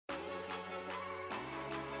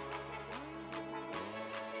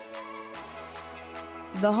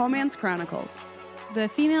The Homance Chronicles. The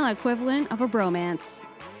female equivalent of a bromance.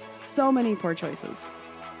 So many poor choices.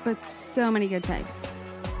 But so many good times.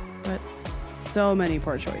 But so many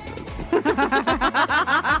poor choices.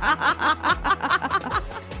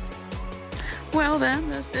 Well then,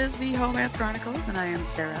 this is the Homance Chronicles, and I am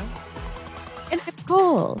Sarah. And I'm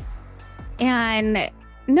Nicole. And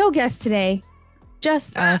no guest today.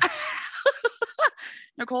 Just us.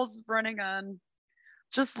 Nicole's running on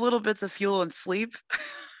just little bits of fuel and sleep.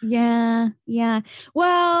 Yeah.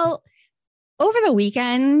 Well, over the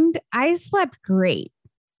weekend, I slept great.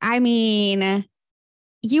 I mean,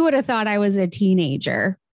 you would have thought I was a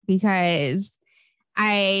teenager because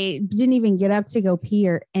I didn't even get up to go pee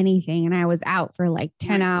or anything. And I was out for like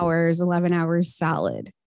 10 hours, 11 hours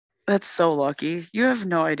solid. That's so lucky. You have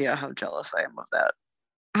no idea how jealous I am of that.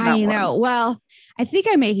 I know. Well, I think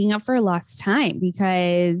I'm making up for lost time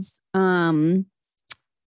because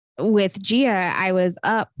with Gia, I was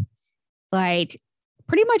up like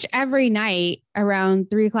pretty much every night around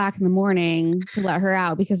 3:00 in the morning to let her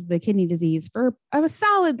out because of the kidney disease for a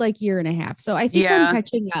solid like year and a half. So I think I'm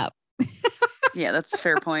catching up. Yeah, that's a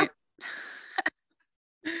fair point.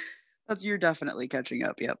 You're definitely catching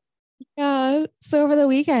up. Yep. Yeah. So over the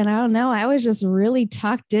weekend, I don't know. I was just really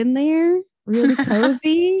tucked in there, really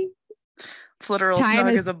cozy. Literal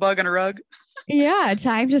snug as a bug on a rug. Yeah.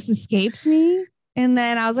 Time just escaped me. And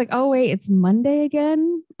then I was like, oh, wait, it's Monday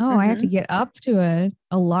again. Oh, I have to get up to an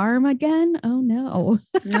alarm again. Oh, no.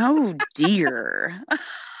 No, dear.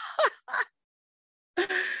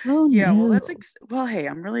 Oh, yeah. no. Well, well, hey,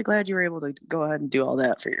 I'm really glad you were able to go ahead and do all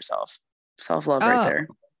that for yourself. Self-love right there.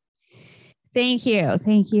 Thank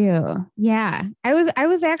you. Yeah. I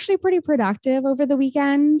was actually pretty productive over the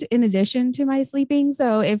weekend in addition to my sleeping.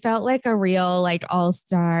 So it felt like a real like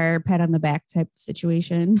all-star pat on the back type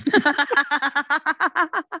situation.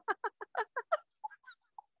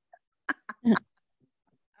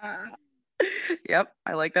 Yep.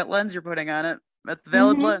 I like that lens you're putting on it. That's the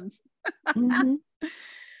valid lens.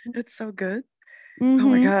 It's so good. Oh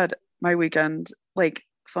my God. My weekend,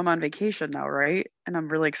 so I'm on vacation now, right? And I'm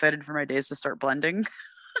really excited for my days to start blending.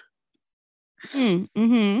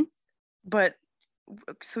 But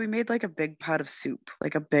so we made like a big pot of soup.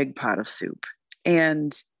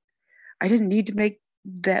 And I didn't need to make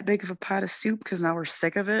that big of a pot of soup because now we're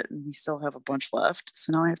sick of it and we still have a bunch left.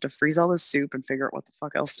 So now I have to freeze all this soup and figure out what the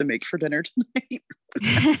fuck else to make for dinner tonight.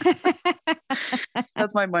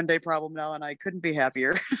 That's my Monday problem now, and I couldn't be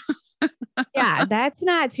happier. Yeah, that's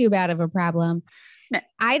not too bad of a problem. No.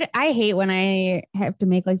 I hate when I have to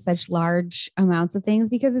make like such large amounts of things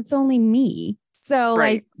because it's only me. So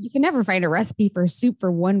like you can never find a recipe for soup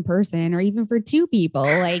for one person or even for two people.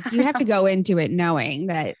 Like you have to go into it knowing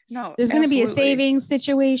that there's going to be a savings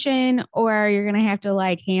situation or you're going to have to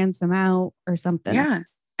like hand some out or something. Yeah.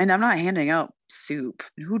 And I'm not handing out soup.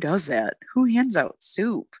 Who does that? Who hands out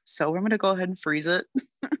soup? So I'm going to go ahead and freeze it.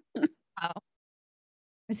 Oh.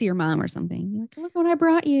 I see your mom or something. You're like, look what I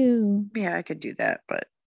brought you. Yeah, I could do that. But,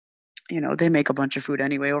 they make a bunch of food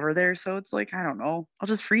anyway over there. So it's like, I don't know. I'll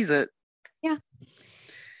just freeze it. Yeah.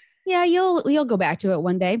 Yeah, you'll go back to it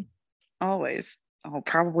one day. Always. Oh,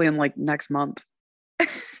 probably in like next month.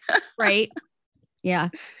 Right. Yeah.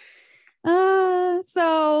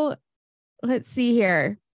 So let's see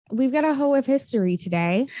here. We've got a hoe of history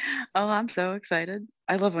today. Oh, I'm so excited.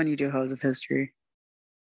 I love when you do hoes of history.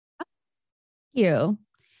 Thank you.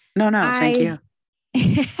 No, thank you.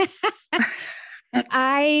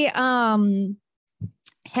 I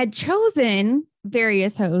had chosen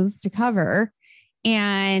various hoes to cover.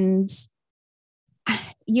 And,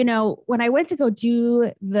 when I went to go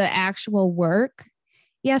do the actual work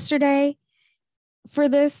yesterday for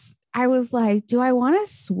this, I was like, do I want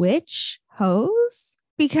to switch hoes?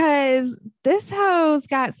 Because this hoe's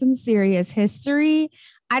got some serious history.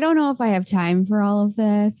 I don't know if I have time for all of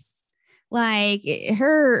this. Like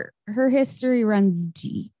her history runs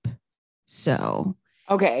deep. So.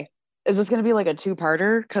 Okay. Is this going to be like a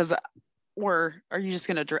two-parter? Or are you just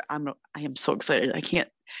going to, I am so excited. I can't,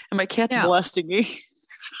 and my cat's molesting me.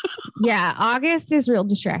 Yeah. August is real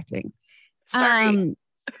distracting. Sorry.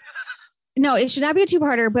 No, it should not be a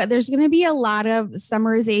two-parter, but there's going to be a lot of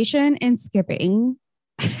summarization and skipping.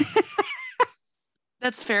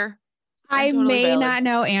 That's fair. I totally may not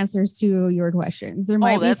know answers to your questions. There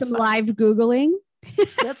might be some live Googling.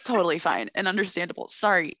 That's totally fine and understandable.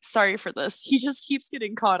 Sorry for this. He just keeps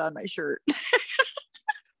getting caught on my shirt.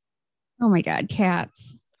 Oh my God,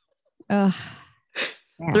 cats. Ugh.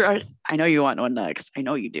 Cats. I know you want one next. I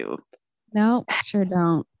know you do. No, sure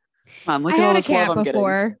don't. Mom, look at all this love I'm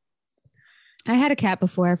getting. I had a cat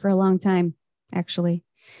before for a long time, actually.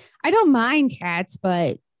 I don't mind cats,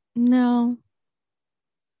 but no.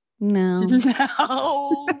 No.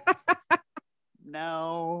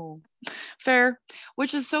 No. Fair.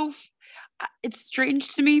 Which is it's strange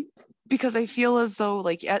to me because I feel as though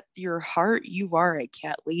like at your heart you are a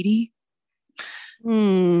cat lady.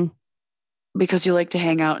 Because you like to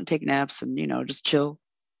hang out and take naps and just chill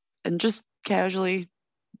and just casually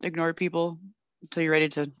ignore people until you're ready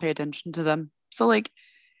to pay attention to them. So like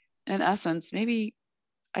in essence, maybe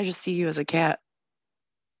I just see you as a cat.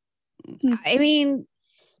 I mean,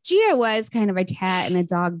 Gia was kind of a cat in a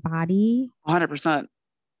dog body. 100%.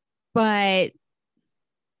 But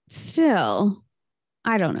still,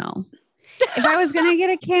 I don't know. If I was going to get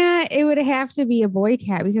a cat, it would have to be a boy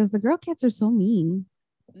cat because the girl cats are so mean.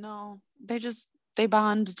 No, they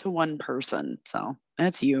bond to one person. So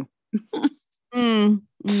that's you. I'm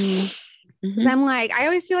like, I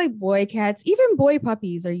always feel like boy cats, even boy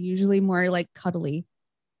puppies are usually more like cuddly.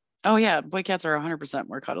 Oh yeah. Boy cats are 100%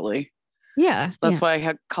 more cuddly. Yeah. That's why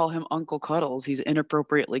I call him Uncle Cuddles. He's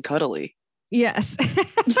inappropriately cuddly. Yes.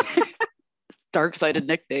 Dark-sided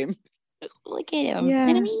nickname. Look at him.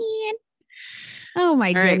 Yeah. Oh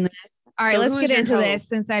my goodness. All right, let's get into this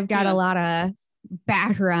since I've got a lot of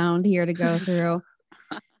background here to go through.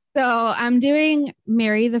 So I'm doing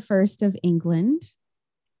Mary the First of England,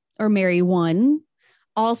 or Mary One,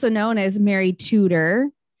 also known as Mary Tudor,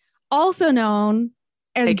 also known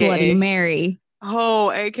as AKA Bloody Mary.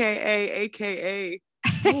 Oh, AKA.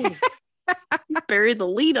 Oh. You buried the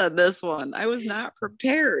lead on this one. I was not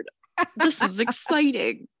prepared. This is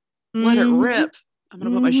exciting. Let it rip. I'm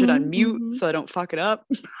going to put my shit on mute so I don't fuck it up.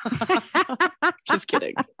 Just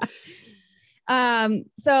kidding.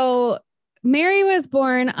 So Mary was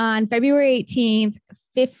born on February 18th,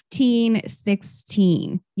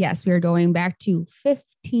 1516. Yes, we are going back to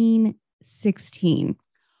 1516.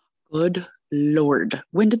 Good Lord.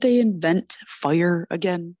 When did they invent fire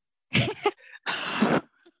again?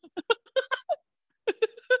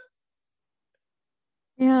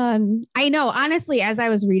 And I know, honestly, as I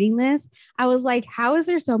was reading this, I was like, how is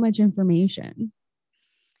there so much information?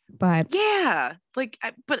 But yeah, like,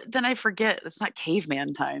 but then I forget it's not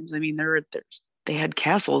caveman times. I mean, they had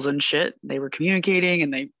castles and shit. They were communicating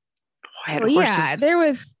and they had horses. Yeah, there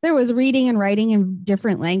was reading and writing in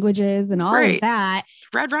different languages and all of that.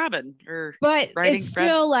 Red Robin, but it's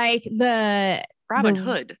still like the Robin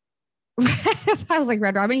Hood. I was like,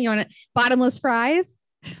 Red Robin, you want bottomless fries?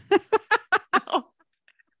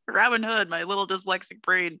 Robin Hood, my little dyslexic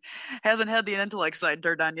brain hasn't had the intellect side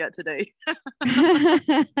turned on yet today.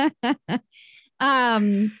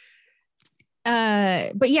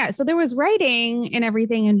 But yeah, so there was writing and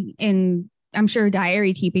everything in I'm sure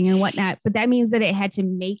diary keeping and whatnot, but that means that it had to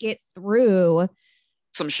make it through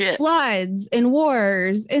some shit, floods and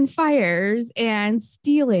wars and fires and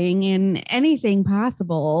stealing and anything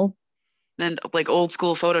possible. And like old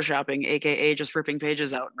school photoshopping, AKA just ripping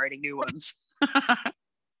pages out and writing new ones.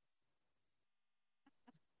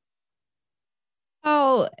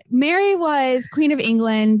 Oh, Mary was Queen of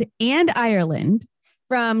England and Ireland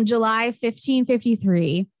from July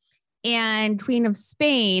 1553 and Queen of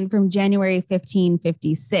Spain from January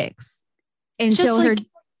 1556. And just so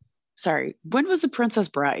sorry, when was The Princess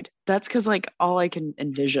Bride? That's because like all I can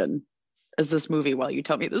envision is this movie while you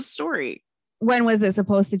tell me this story. When was it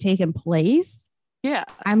supposed to take in place? Yeah.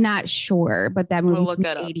 I'm not sure, but that movie's from the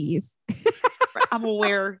 80s. I'm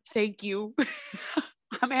aware. Thank you.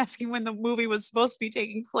 I'm asking when the movie was supposed to be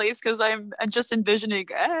taking place because I'm just envisioning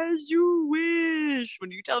as you wish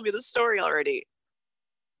when you tell me the story already.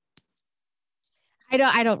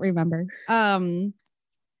 I don't remember.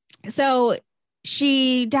 So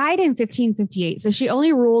she died in 1558. So she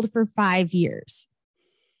only ruled for 5 years.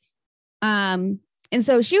 And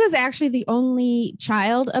so she was actually the only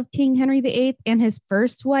child of King Henry VIII and his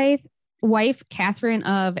first wife, Catherine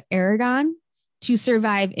of Aragon, to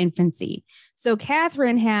survive infancy. So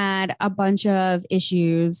Catherine had a bunch of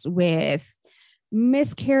issues with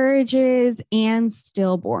miscarriages and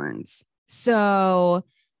stillborns. So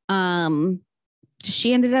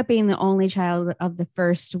she ended up being the only child of the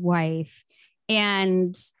first wife.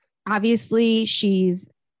 And obviously she's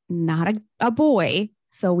not a boy.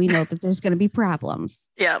 So we know that there's going to be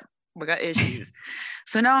problems. Yeah, we got issues.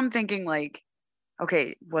 So now I'm thinking like,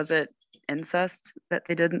 okay, was it incest that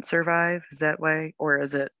they didn't survive? Is that why? Or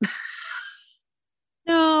is it?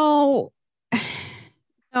 No,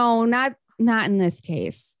 not in this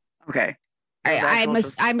case. Okay.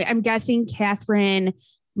 I'm guessing Catherine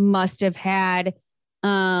must have had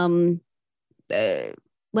like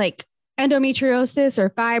endometriosis or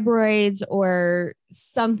fibroids or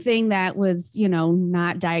something that was,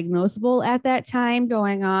 not diagnosable at that time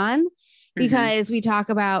going on, because we talk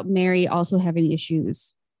about Mary also having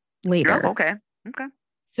issues later. Oh, okay.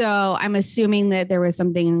 So I'm assuming that there was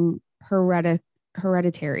something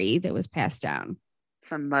hereditary that was passed down.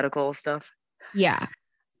 Some medical stuff. Yeah.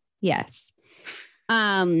 Yes.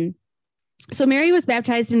 So Mary was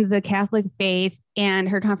baptized into the Catholic faith, and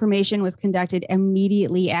her confirmation was conducted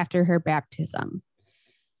immediately after her baptism.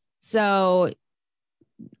 So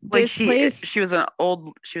like she was an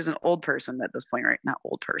old person at this point, right? Not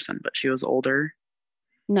old person, but she was older.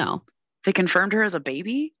 No. They confirmed her as a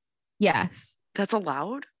baby? Yes. That's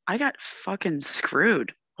allowed? I got fucking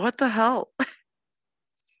screwed. What the hell?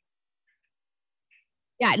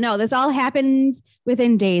 Yeah, no, this all happened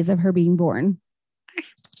within days of her being born. I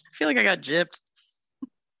feel like I got gypped.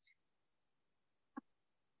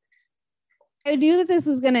 I knew that this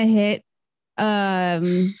was going to hit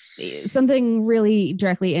something really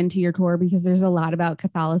directly into your core, because there's a lot about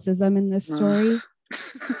Catholicism in this story.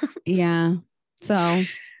 Yeah. So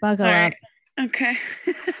buckle up. Okay.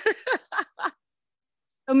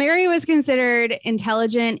 So Mary was considered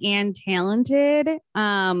intelligent and talented.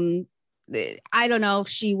 I don't know if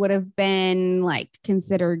she would have been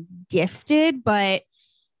considered gifted, but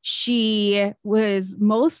she was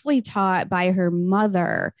mostly taught by her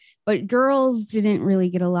mother, but girls didn't really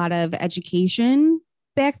get a lot of education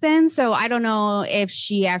back then. So I don't know if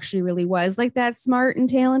she actually really was that smart and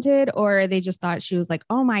talented, or they just thought she was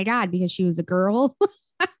oh my God, because she was a girl.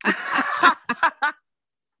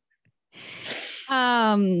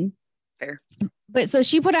 Fair. But so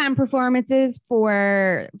she put on performances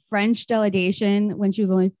for French delegation when she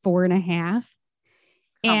was only 4.5.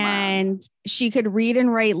 And she could read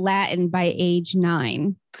and write Latin by age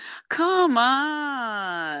 9. Come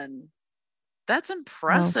on. That's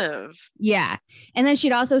impressive. Oh, yeah. And then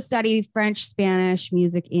she'd also studied French, Spanish,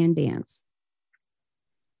 music, and dance.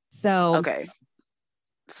 So. Okay.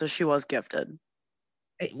 So she was gifted.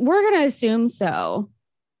 We're going to assume so.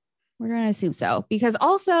 Because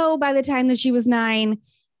also by the time that she was 9,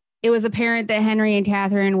 it was apparent that Henry and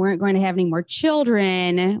Catherine weren't going to have any more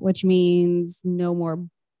children, which means no more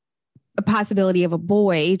a possibility of a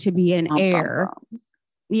boy to be an heir.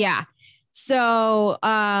 Yeah. So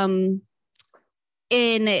in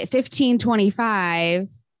 1525,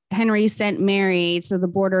 Henry sent Mary to the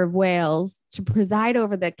border of Wales to preside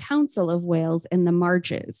over the Council of Wales and the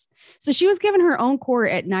Marches. So she was given her own court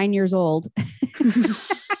at 9 years old.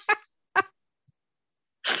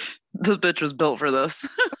 This bitch was built for this.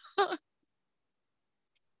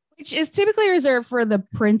 Which is typically reserved for the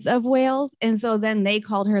Prince of Wales. And so then they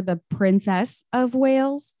called her the Princess of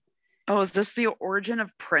Wales. Oh, is this the origin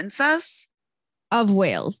of Princess? Of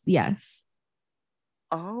Wales, yes.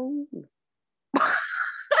 Oh.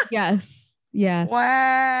 Yes.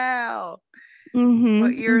 Wow. Mm-hmm,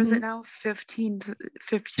 what year is it now?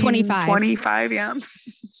 25. 25, yeah.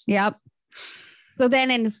 Yep. So then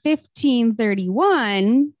in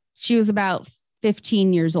 1531, she was about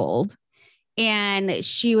 15 years old, and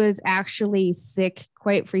she was actually sick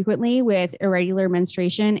quite frequently with irregular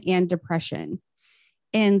menstruation and depression.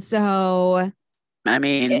 And so, I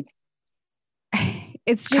mean,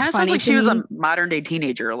 it's just funny. Sounds like she was a modern day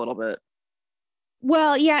teenager a little bit.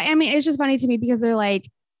 Well, yeah. I mean, it's just funny to me because they're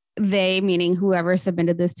they, meaning whoever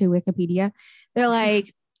submitted this to Wikipedia, they're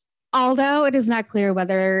although it is not clear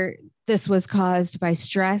whether this was caused by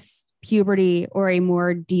stress, puberty, or a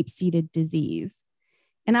more deep-seated disease.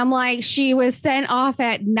 And I'm she was sent off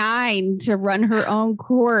at 9 to run her own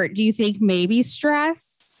court. Do you think maybe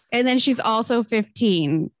stress? And then she's also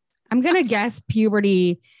 15. I'm going to guess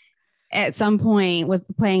puberty at some point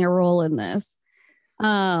was playing a role in this.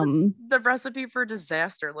 The recipe for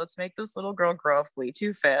disaster. Let's make this little girl grow up way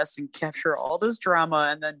too fast and capture all this drama,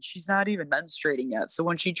 and then she's not even menstruating yet. So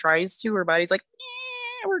when she tries to, her body's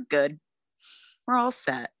we're good. We're all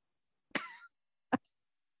set.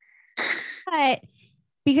 But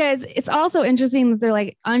because it's also interesting that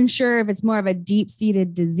they're unsure if it's more of a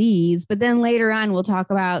deep-seated disease, but then later on we'll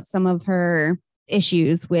talk about some of her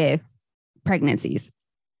issues with pregnancies.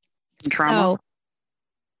 Trauma.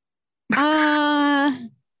 So,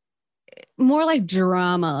 more like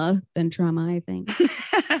drama than trauma, I think.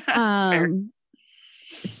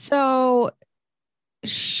 So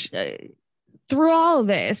through all of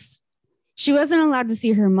this, she wasn't allowed to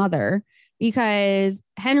see her mother because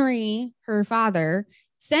Henry, her father,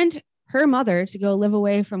 sent her mother to go live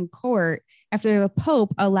away from court after the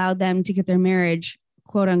Pope allowed them to get their marriage,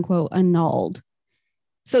 quote unquote, annulled.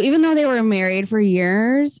 So even though they were married for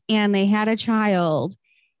years and they had a child,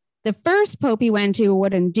 The first pope he went to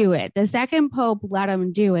wouldn't do it. The second pope let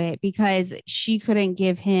him do it because she couldn't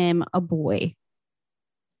give him a boy.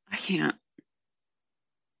 I can't.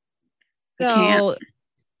 So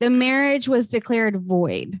the marriage was declared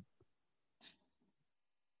void.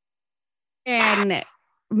 And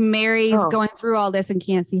Mary's going through all this and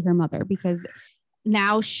can't see her mother because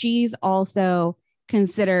now she's also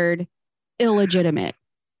considered illegitimate.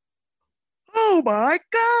 Oh my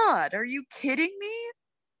God. Are you kidding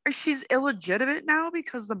me? She's illegitimate now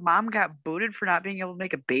because the mom got booted for not being able to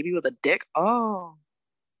make a baby with a dick? Oh.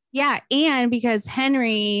 Yeah. And because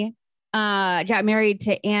Henry got married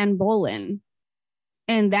to Anne Boleyn.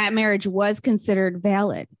 And that marriage was considered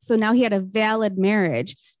valid. So now he had a valid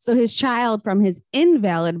marriage. So his child from his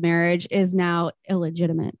invalid marriage is now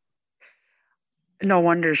illegitimate. No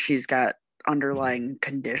wonder she's got underlying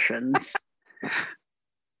conditions.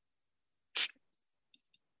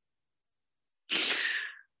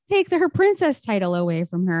 Take her princess title away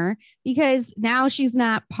from her because now she's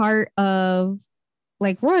not part of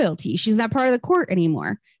like royalty. She's not part of the court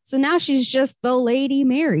anymore. So now she's just the Lady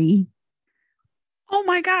Mary. Oh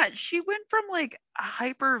my God. She went from like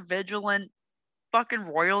hyper vigilant fucking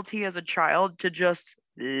royalty as a child to just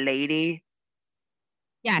lady.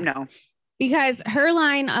 Yes. No. Because her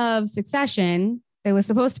line of succession that was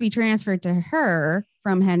supposed to be transferred to her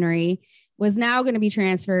from Henry was now going to be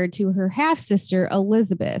transferred to her half sister,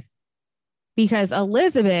 Elizabeth, because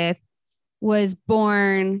Elizabeth was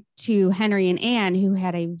born to Henry and Anne, who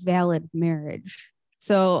had a valid marriage.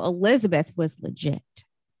 So Elizabeth was legit.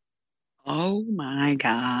 Oh my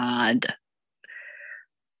God.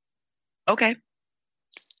 Okay.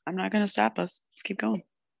 I'm not going to stop us. Let's keep going.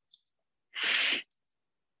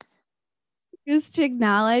 Used to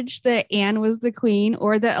acknowledge that Anne was the queen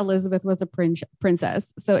or that Elizabeth was a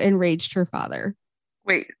princess. So enraged her father.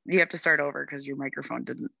 Wait, you have to start over because your microphone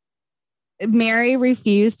didn't. Mary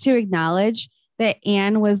refused to acknowledge that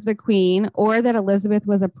Anne was the queen or that Elizabeth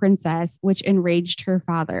was a princess, which enraged her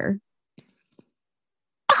father.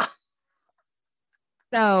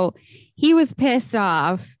 So he was pissed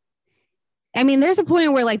off. I mean, there's a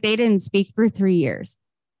point where like they didn't speak for 3 years.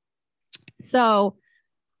 So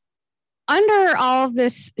under all of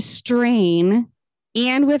this strain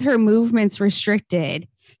and with her movements restricted,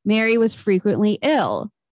 Mary was frequently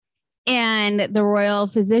ill. And the royal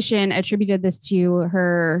physician attributed this to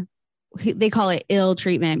her, they call it ill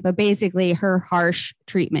treatment, but basically her harsh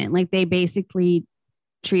treatment. Like they basically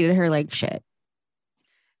treated her like shit.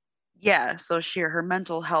 Yeah, so her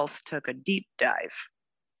mental health took a deep dive.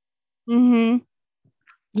 Mm-hmm.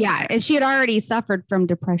 Yeah, and she had already suffered from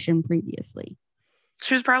depression previously.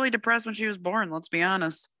 She was probably depressed when she was born, let's be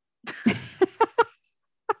honest.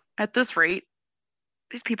 At this rate,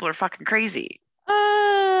 these people are fucking crazy.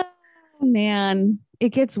 Man, it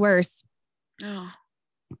gets worse. Oh.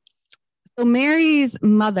 So Mary's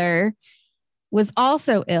mother was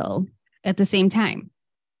also ill at the same time,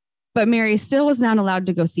 but Mary still was not allowed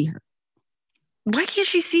to go see her. Why can't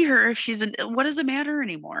she see her if she's what does it matter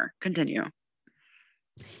anymore? Continue.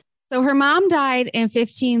 So her mom died in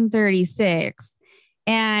 1536,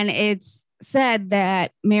 and it's said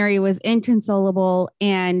that Mary was inconsolable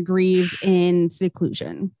and grieved in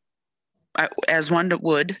seclusion. As one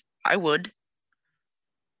would, I would.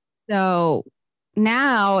 So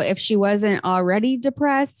now, if she wasn't already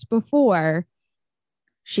depressed before,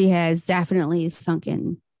 she has definitely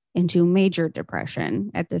sunken into major depression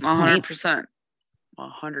at this 100%. point.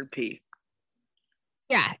 100p.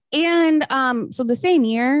 Yeah. And so the same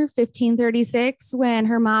year, 1536, when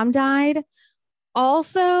her mom died,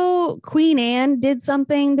 also Queen Anne did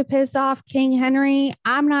something to piss off King Henry.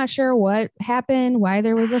 I'm not sure what happened, why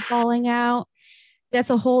there was a falling out. That's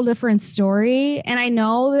a whole different story. And I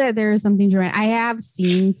know that there's something dramatic. I have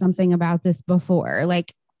seen something about this before.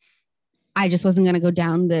 Like, I just wasn't going to go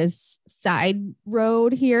down this side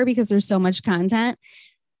road here because there's so much content.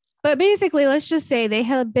 But basically, let's just say they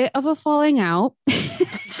had a bit of a falling out.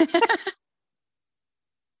 His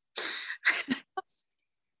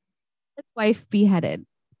wife beheaded.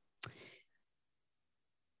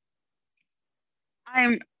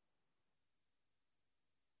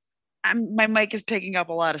 My mic is picking up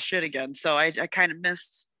a lot of shit again, so I kind of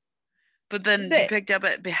missed. But then you picked up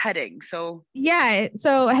at beheading, so yeah.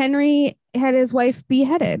 So Henry had his wife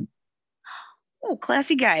beheaded. Oh,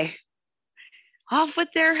 classy guy. Off with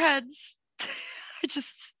their heads. I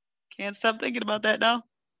just can't stop thinking about that now.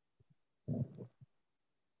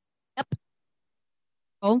 Yep.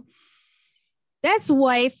 Oh, that's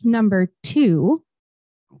wife number 2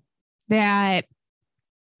 that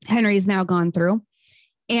Henry's now gone through.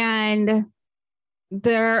 And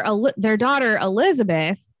their daughter,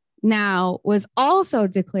 Elizabeth, now was also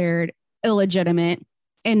declared illegitimate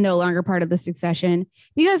and no longer part of the succession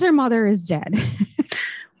because her mother is dead.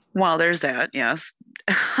 Well, there's that. Yes.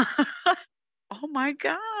 Oh my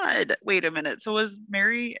God. Wait a minute. So was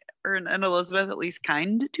Mary and Elizabeth at least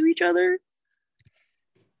kind to each other?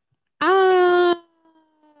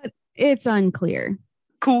 It's unclear.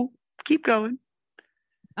 Cool. Keep going.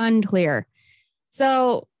 Unclear.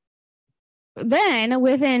 So then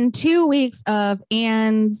within 2 weeks of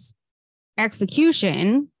Anne's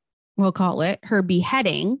execution, we'll call it her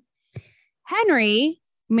beheading, Henry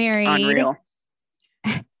married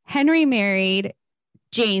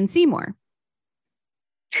Jane Seymour.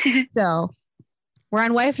 So we're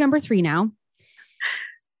on wife number 3 now.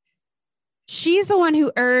 She's the one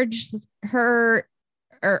who urged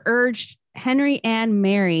Henry and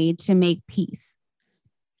Mary to make peace.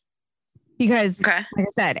 Because, like I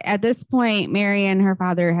said, at this point, Mary and her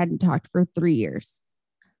father hadn't talked for 3 years.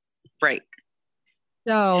 Right.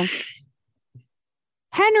 So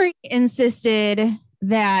Henry insisted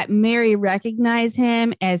that Mary recognize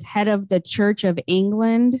him as head of the Church of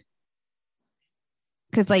England.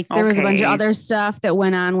 Because there was a bunch of other stuff that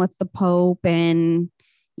went on with the Pope and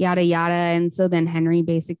yada, yada. And so then Henry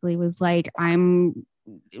basically was like, I'm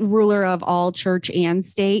ruler of all church and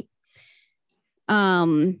state.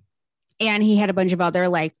 And he had a bunch of other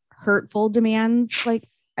hurtful demands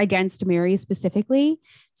against Mary specifically.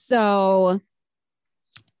 So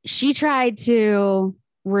she tried to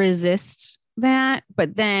resist that,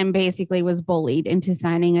 but then basically was bullied into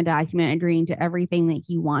signing a document agreeing to everything that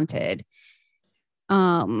he wanted.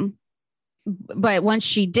 But once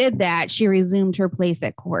she did that, she resumed her place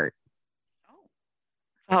at court.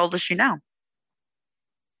 How old is she now?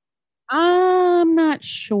 I'm not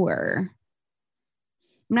sure.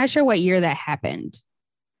 I'm not sure what year that happened.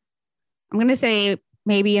 I'm going to say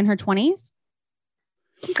maybe in her 20s.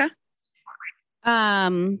 Okay.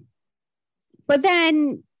 But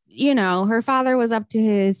then, her father was up to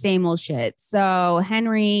his same old shit. So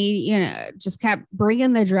Henry, just kept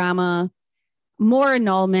bringing the drama, more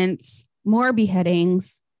annulments, more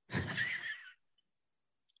beheadings.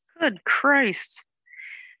 Good Christ.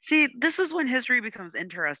 See, this is when history becomes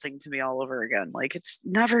interesting to me all over again. It's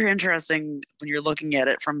never interesting when you're looking at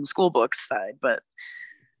it from the school books side, but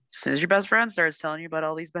as soon as your best friend starts telling you about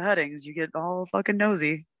all these beheadings, you get all fucking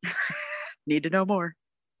nosy. Need to know more.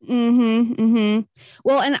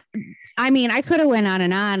 Well, and I mean, I could have went on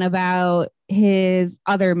and on about his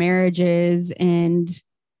other marriages and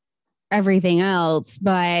everything else,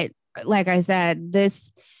 but like I said,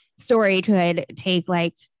 this story could take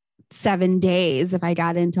 7 days if I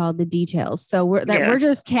got into all the details. So we're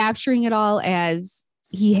just capturing it all as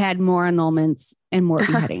he had more annulments and more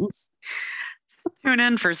beheadings. Tune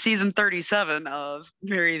in for season 37 of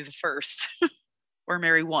Mary the First, or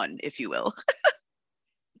Mary One, if you will.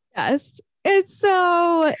 Yes. It's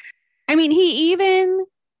so, I mean, he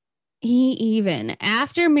even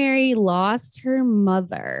after Mary lost her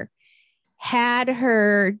mother, had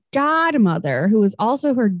her godmother, who was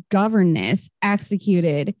also her governess,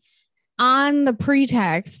 executed on the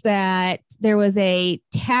pretext that there was a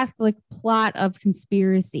Catholic plot of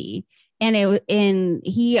conspiracy. And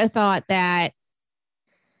he thought that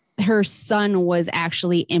her son was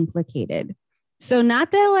actually implicated. So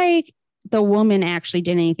not that the woman actually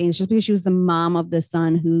did anything. It's just because she was the mom of the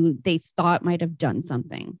son who they thought might have done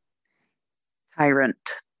something.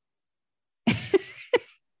 Tyrant.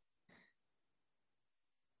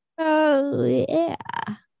 Oh, yeah.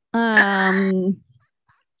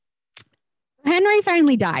 Henry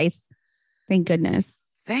finally dies. Thank goodness.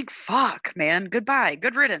 Thank fuck, man. Goodbye.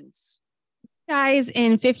 Good riddance. Dies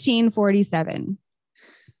in 1547.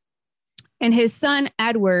 And his son,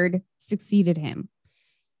 Edward, succeeded him.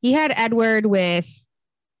 He had Edward with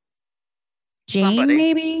Jane,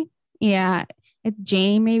 maybe? Yeah.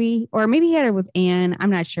 Jane, maybe. Or maybe he had it with Anne.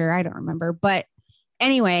 I'm not sure. I don't remember. But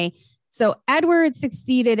anyway, so Edward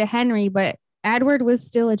succeeded Henry, but Edward was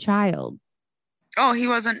still a child. Oh, he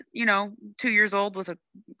wasn't, 2 years old with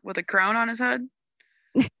a crown on his head?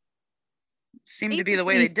 Seemed to be the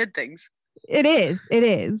way they did things. It is.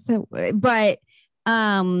 But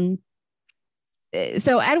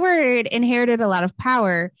so Edward inherited a lot of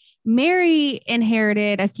power. Mary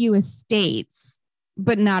inherited a few estates,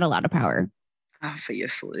 but not a lot of power.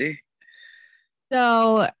 Obviously.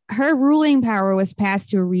 So her ruling power was passed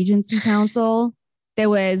to a regency council that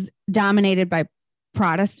was dominated by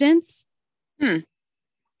Protestants.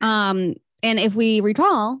 And if we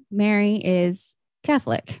recall, Mary is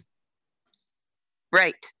Catholic.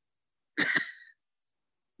 Right.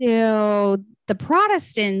 So the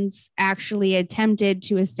Protestants actually attempted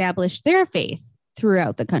to establish their faith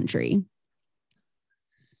throughout the country.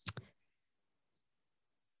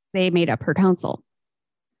 They made up her council.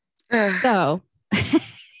 So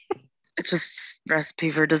it's just recipe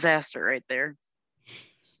for disaster right there.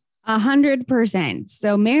 100%.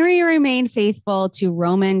 So Mary remained faithful to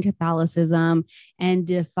Roman Catholicism and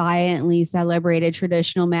defiantly celebrated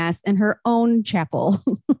traditional mass in her own chapel.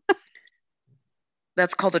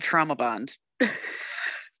 That's called a trauma bond.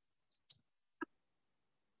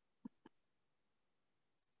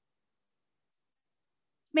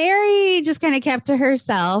 Mary just kind of kept to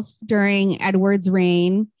herself during Edward's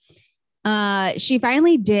reign. She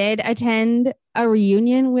finally did attend a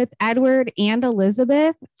reunion with Edward and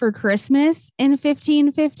Elizabeth for Christmas in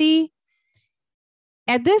 1550.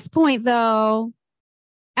 At this point, though,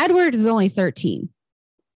 Edward is only 13.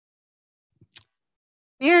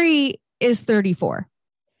 Mary is 34.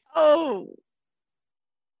 Oh.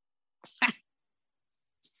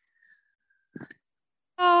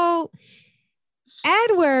 So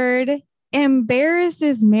Edward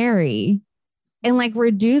embarrasses Mary and like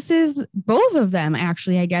reduces both of them,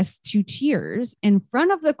 actually, I guess, to tears in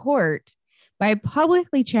front of the court by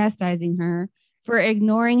publicly chastising her for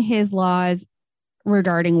ignoring his laws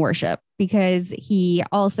regarding worship, because he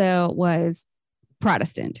also was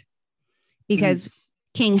Protestant, because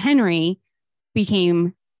King Henry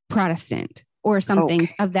became Protestant or something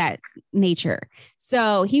of that nature.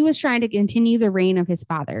 So he was trying to continue the reign of his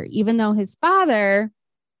father, even though his father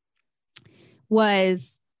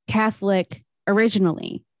was Catholic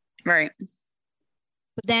originally. Right.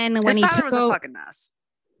 But then when his he father took was a fucking mess.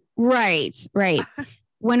 Right.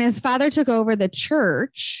 When his father took over the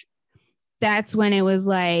church, that's when it was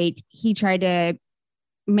like he tried to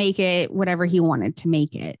make it whatever he wanted to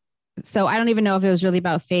make it. So I don't even know if it was really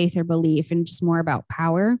about faith or belief and just more about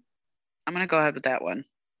power. I'm going to go ahead with that one.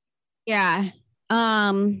 Yeah.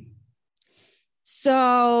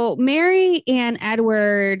 So Mary and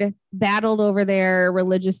Edward battled over their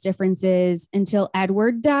religious differences until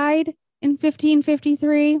Edward died in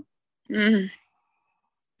 1553. Mm-hmm.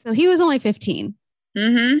 So he was only 15.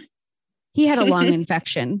 Mm-hmm. He had a lung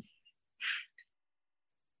infection.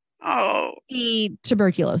 Oh. He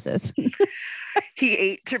tuberculosis. He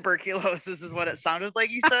ate tuberculosis is what it sounded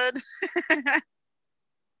like you said.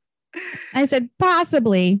 I said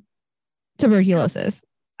possibly tuberculosis.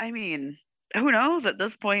 I mean, who knows at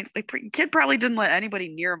this point? The kid probably didn't let anybody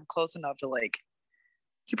near him close enough to like,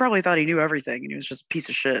 he probably thought he knew everything and he was just a piece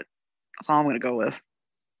of shit. That's all I'm going to go with.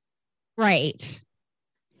 Right.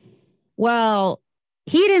 Well,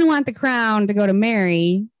 he didn't want the crown to go to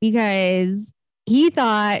Mary because he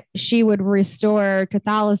thought she would restore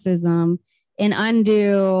Catholicism and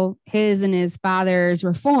undo his and his father's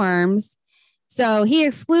reforms. So he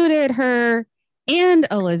excluded her and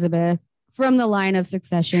Elizabeth from the line of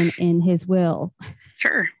succession in his will.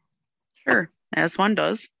 Sure. As one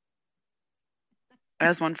does.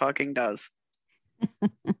 As one fucking does.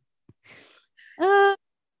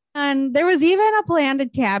 And there was even a plan to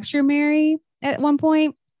capture Mary at one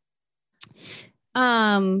point.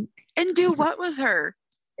 And do what with her?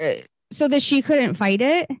 So that she couldn't fight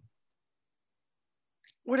it.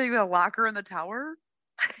 What, are you going to lock her in the tower?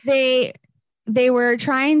 They were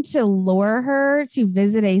trying to lure her to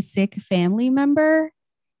visit a sick family member.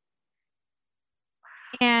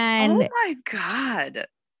 And oh my God.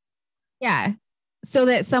 Yeah. So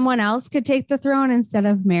that someone else could take the throne instead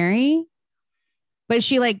of Mary. But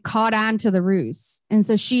she like caught on to the ruse. And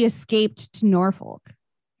so she escaped to Norfolk.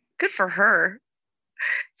 Good for her.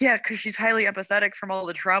 Yeah, because she's highly empathetic from all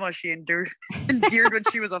the trauma she endured when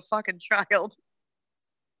she was a fucking child.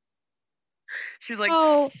 She was like,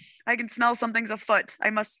 I can smell something's afoot. I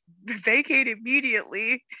must vacate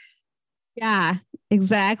immediately. Yeah,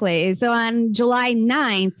 exactly. So on July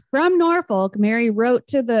 9th from Norfolk, Mary wrote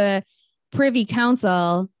to the Privy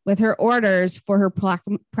Council with her orders for her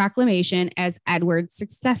proclamation as Edward's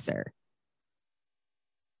successor.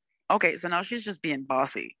 Okay, so now she's just being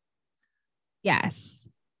bossy. Yes.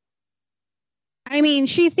 I mean,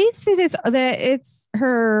 she thinks that it's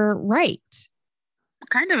her right.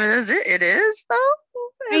 Kind of is. It is, though.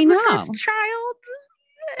 I know. The first child.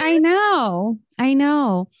 I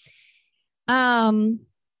know.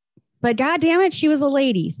 But God damn it, she was a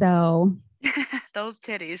lady, so those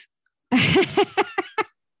titties.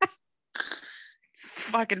 Just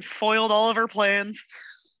fucking foiled all of her plans.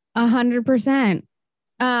 100%.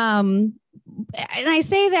 And I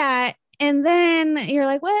say that, and then you're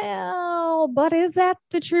like, well, but is that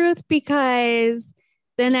the truth? Because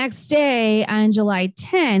the next day on July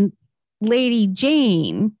 10th, Lady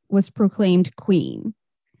Jane was proclaimed queen.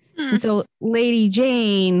 And so Lady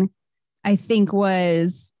Jane, I think,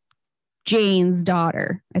 was Jane's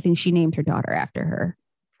daughter. I think she named her daughter after her.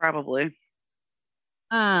 Probably.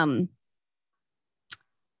 So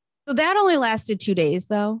that only lasted 2 days,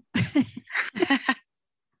 though.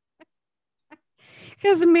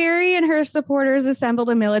 Because Mary and her supporters assembled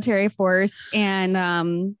a military force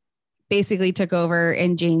and basically took over,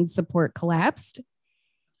 and Jane's support collapsed.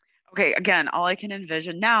 Okay, again, all I can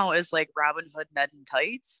envision now is like Robin Hood, Ned and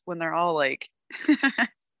Tights when they're all like...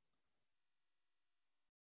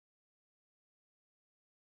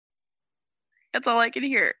 That's all I can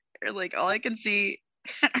hear. Or like all I can see.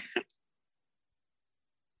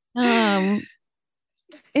 And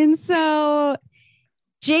so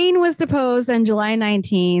Jane was deposed on July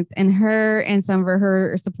 19th, and her and some of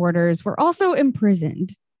her supporters were also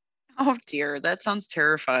imprisoned. Oh dear, that sounds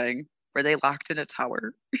terrifying. Were they locked in a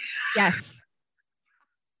tower? Yes.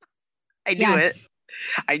 I knew it.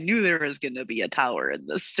 I knew there was going to be a tower in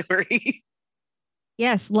this story.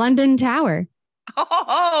 Yes, London Tower.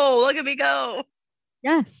 Oh, look at me go.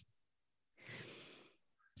 Yes.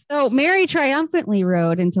 So Mary triumphantly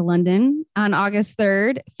rode into London on August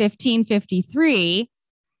 3rd, 1553,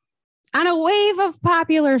 on a wave of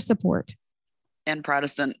popular support. And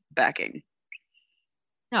Protestant backing.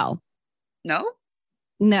 No. No?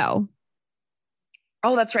 No.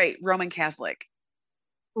 Oh, that's right. Roman Catholic.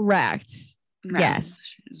 Correct. No. Yes.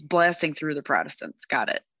 She's blasting through the Protestants. Got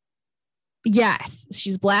it. Yes.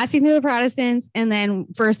 She's blasting through the Protestants. And then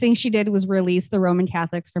first thing she did was release the Roman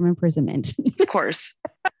Catholics from imprisonment. Of course.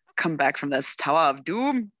 Come back from this Tower of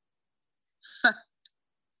Doom.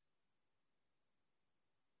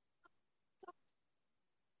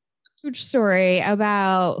 Huge story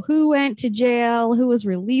about who went to jail, who was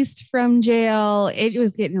released from jail. It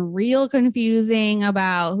was getting real confusing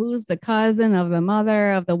about who's the cousin of the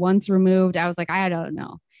mother of the once removed. I was like, I don't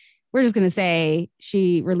know. We're just going to say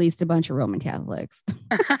she released a bunch of Roman Catholics.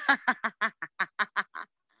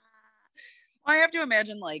 I have to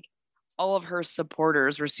imagine like all of her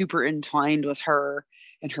supporters were super entwined with her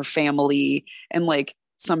and her family, and like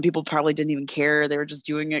some people probably didn't even care. They were just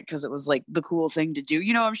doing it because it was like the cool thing to do.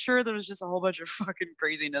 You know, I'm sure there was just a whole bunch of fucking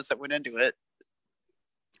craziness that went into it.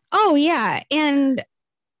 Oh, yeah. And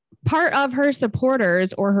part of her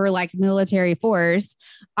supporters or her like military force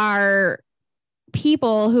are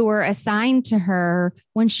people who were assigned to her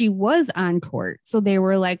when she was on court. So they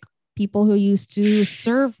were like people who used to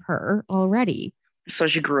serve her already. So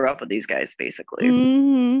she grew up with these guys basically.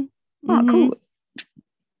 Mm-hmm. Oh, cool.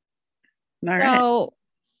 All right. So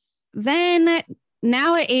then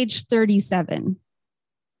now at age 37,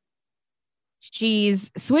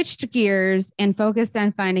 she's switched gears and focused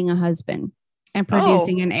on finding a husband and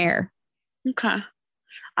producing an heir. Okay.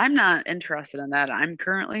 I'm not interested in that. I'm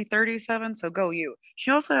currently 37, so go you. She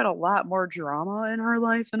also had a lot more drama in her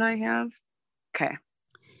life than I have. Okay.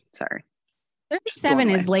 Sorry. 37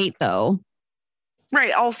 is late, though.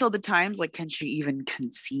 Right. Also, the times, like, can she even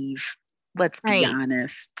conceive? Let's be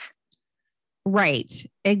honest. Right.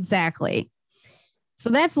 Exactly. So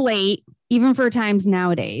that's late, even for times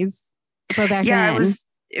nowadays. But back then,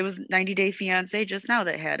 it was 90 Day Fiance just now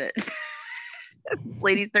that had it. This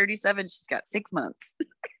lady's 37. She's got 6 months.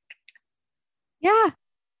 Yeah.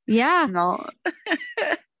 Yeah. No.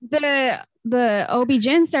 The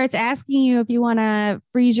OB-GYN starts asking you if you want to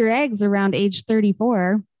freeze your eggs around age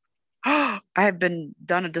 34. I've been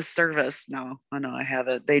done a disservice. No, I know I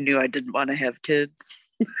haven't. They knew I didn't want to have kids.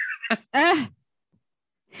 I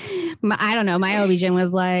don't know. My OB-GYN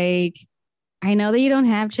was like, I know that you don't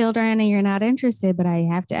have children and you're not interested, but I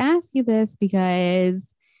have to ask you this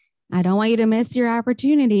because I don't want you to miss your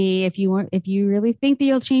opportunity. If you really think that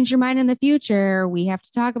you'll change your mind in the future, we have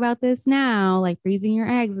to talk about this now. Like freezing your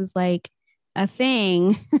eggs is like a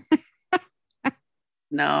thing.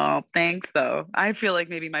 No, thanks though. I feel like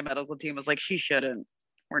maybe my medical team was like, she shouldn't.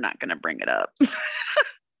 We're not going to bring it up.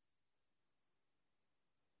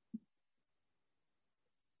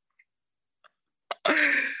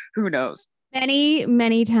 Who knows? Many,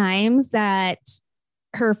 many times that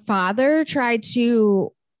her father tried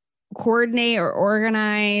to coordinate or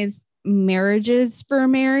organize marriages for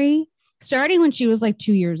Mary, starting when she was like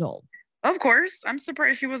 2 years old. Of course. I'm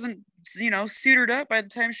surprised she wasn't, suitored up by the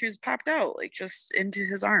time she was popped out, like just into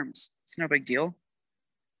his arms. It's no big deal.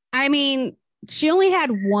 I mean, she only had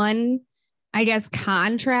one, I guess,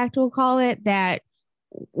 contract, we'll call it, that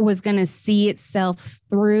was going to see itself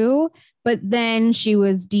through. But then she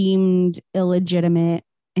was deemed illegitimate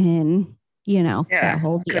and, that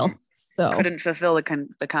whole deal. Couldn't fulfill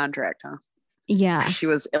the contract, huh? Yeah. She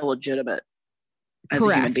was illegitimate as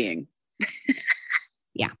a human being.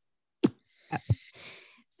 Yeah.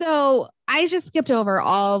 So I just skipped over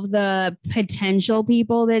all of the potential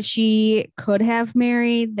people that she could have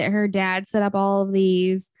married that her dad set up all of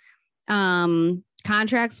these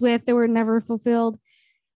contracts with that were never fulfilled,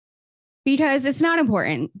 because it's not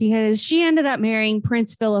important, because she ended up marrying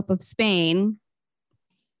Prince Philip of Spain,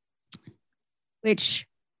 which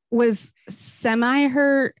was it's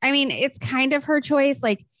kind of her choice.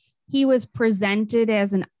 Like, he was presented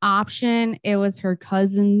as an option. It was her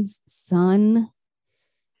cousin's son.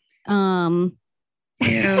 Ew.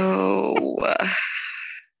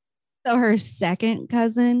 So her second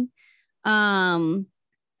cousin. And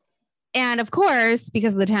of course,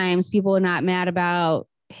 because of the times, people were not mad about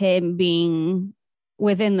him being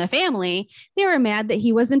within the family. They were mad that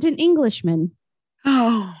he wasn't an Englishman.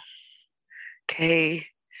 Oh, okay.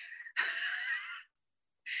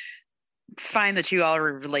 It's fine that you all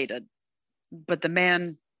are related, but the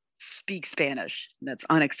man speaks Spanish, and that's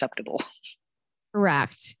unacceptable.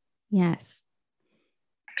 Correct. Yes.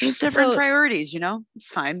 Just different priorities, it's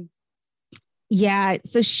fine. Yeah.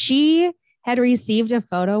 So she had received a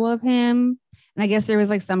photo of him, and I guess there was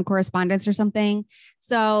like some correspondence or something.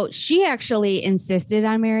 So she actually insisted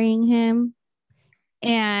on marrying him.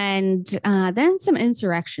 And then some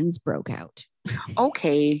insurrections broke out.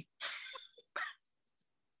 Okay.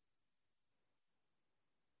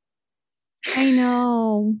 I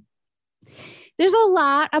know. There's a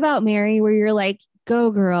lot about Mary where you're like,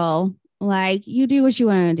 go girl, like you do what you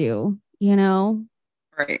want to do,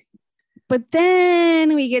 Right. But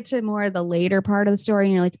then we get to more of the later part of the story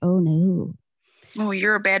and you're like, oh no. Oh,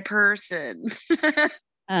 you're a bad person. So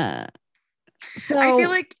I feel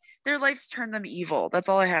like their lives turn them evil. That's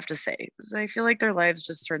all I have to say. I feel like their lives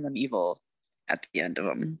just turn them evil at the end of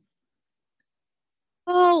them.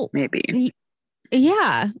 Oh, maybe.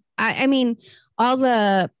 Yeah. I mean, all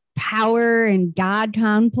the power and God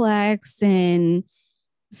complex and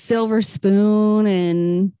silver spoon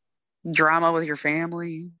and drama with your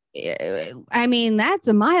family. I mean, that's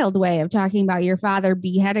a mild way of talking about your father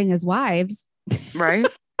beheading his wives. Right?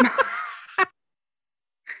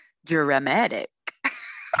 Dramatic.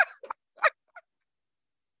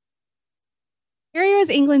 Mary was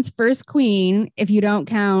England's first queen, if you don't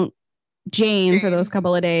count Jane for those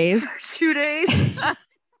couple of days. For 2 days.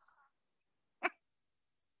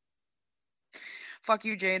 Fuck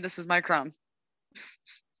you, Jane. This is my crown.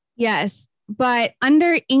 Yes. But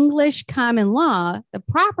under English common law, the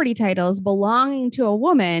property titles belonging to a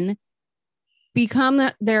woman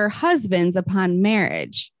become their husbands upon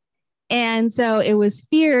marriage. And so it was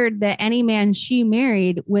feared that any man she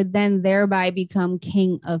married would then thereby become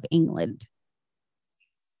king of England.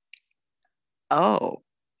 Oh,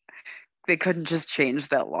 they couldn't just change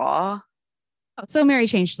that law? So Mary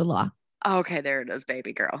changed the law. Okay, there it is,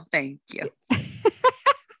 baby girl. Thank you.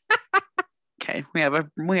 Okay, we have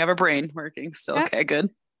a brain working still. Yep. Okay,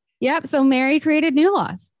 good. Yep. So Mary created new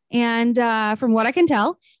laws. And from what I can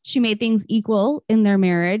tell, she made things equal in their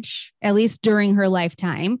marriage, at least during her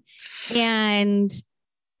lifetime, and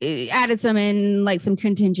added some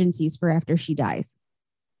contingencies for after she dies.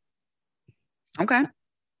 Okay.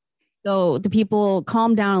 So the people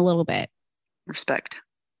calmed down a little bit. Respect.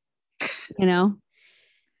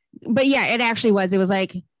 But yeah, it was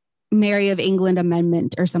like Mary of England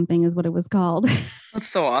Amendment or something is what it was called. That's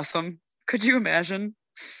so awesome. Could you imagine?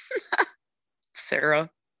 Sarah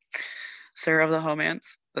of the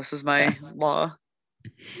Homance. This is my law.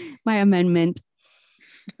 My amendment.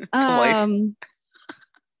 Life.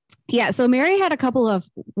 Yeah, so Mary had a couple of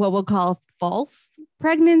what we'll call false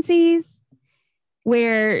pregnancies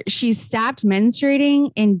where she stopped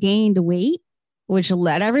menstruating and gained weight, which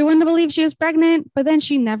led everyone to believe she was pregnant, but then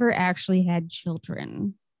she never actually had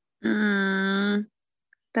children.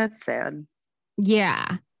 That's sad.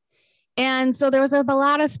 Yeah. And so there was a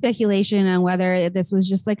lot of speculation on whether this was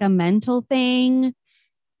just like a mental thing,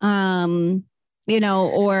 or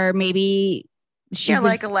maybe she was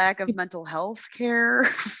like a lack of mental health care.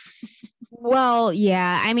 Well,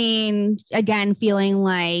 yeah. I mean, again, feeling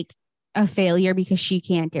like a failure because she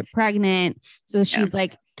can't get pregnant. So she's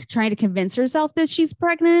like trying to convince herself that she's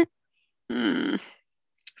pregnant.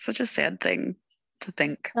 Such a sad thing to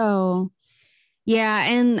think. Oh, yeah.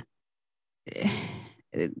 And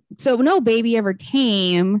so no baby ever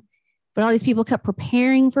came, but all these people kept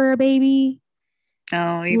preparing for a baby.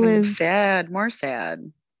 Oh, even sad, more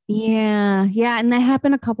sad. Yeah. Yeah. And that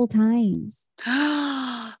happened a couple times.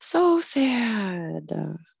 So sad.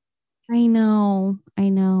 I know.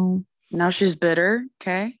 Now she's bitter.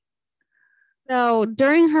 Okay. So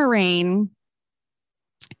during her reign,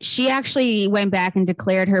 she actually went back and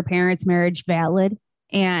declared her parents' marriage valid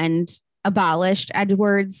and abolished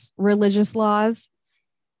Edward's religious laws.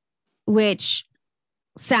 which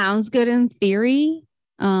sounds good in theory.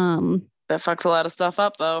 That fucks a lot of stuff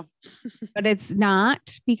up, though. But it's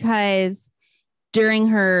not, because during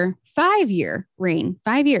her 5-year reign,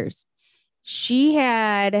 5 years, she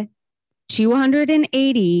had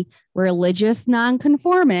 280 religious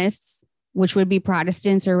nonconformists, which would be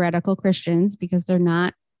Protestants or radical Christians because they're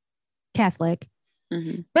not Catholic,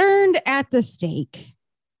 burned at the stake.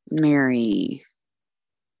 Mary,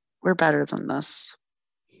 we're better than this.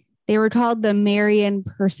 They were called the Marian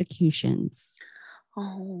persecutions.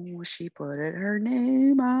 Oh, she put her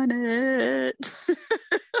name on it.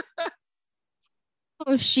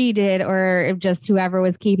 Oh, she did, or if just whoever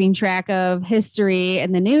was keeping track of history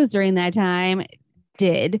and the news during that time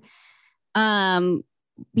did.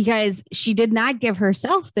 Because she did not give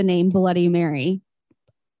herself the name Bloody Mary.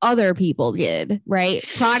 Other people did, right?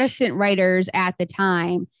 Protestant writers at the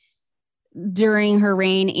time, during her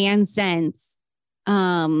reign and since,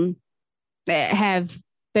 have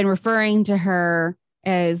been referring to her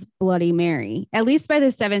as Bloody Mary. At least by the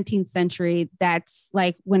 17th century, that's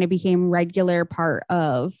like when it became regular part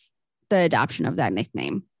of the adoption of that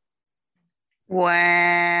nickname.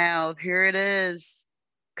 Wow, here it is.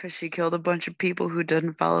 Because she killed a bunch of people who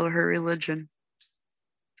didn't follow her religion.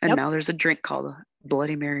 And now there's a drink called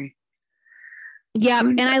Bloody Mary. Yep.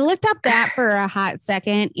 And I looked up that for a hot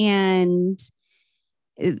second, and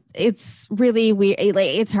it's really weird. Like,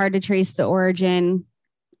 it's hard to trace the origin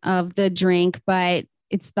of the drink, but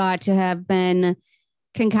it's thought to have been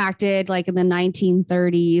concocted like in the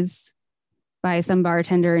 1930s by some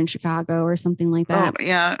bartender in Chicago or something like that. Oh,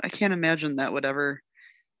 yeah. I can't imagine that would ever,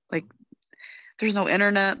 like, there's no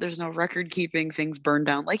internet, there's no record keeping, things burned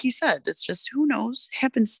down. Like you said, it's just, who knows?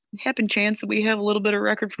 Happen chance that we have a little bit of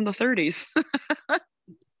record from the 30s.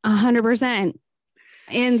 100%.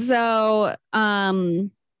 And so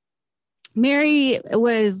Mary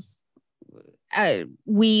was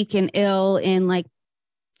weak and ill in like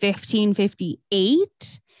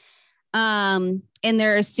 1558. And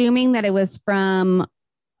they're assuming that it was from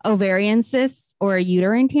ovarian cysts or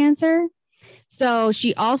uterine cancer. So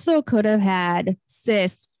she also could have had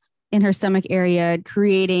cysts in her stomach area,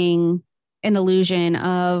 creating an illusion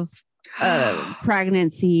of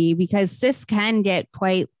pregnancy, because cysts can get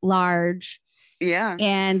quite large. Yeah.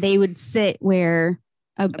 And they would sit where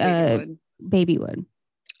a baby would.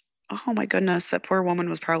 Oh my goodness. That poor woman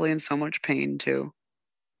was probably in so much pain too.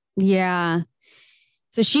 Yeah.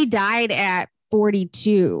 So she died at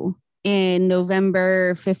 42 in November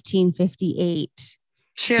 1558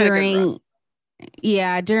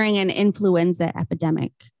 during an influenza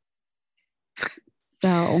epidemic.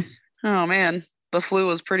 So, oh man, the flu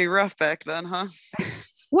was pretty rough back then, huh?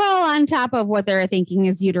 Well, on top of what they're thinking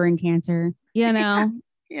is uterine cancer, you know.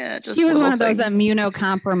 Yeah, just she was one of those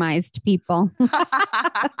immunocompromised people.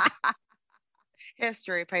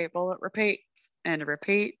 History, people, it repeats and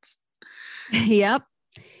repeats. Yep.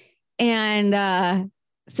 And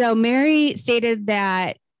so Mary stated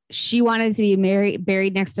that she wanted to be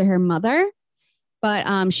buried next to her mother,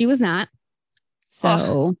 but she was not.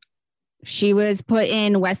 So she was put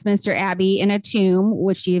in Westminster Abbey in a tomb,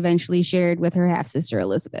 which she eventually shared with her half-sister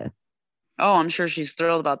Elizabeth. Oh, I'm sure she's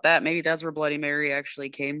thrilled about that. Maybe that's where Bloody Mary actually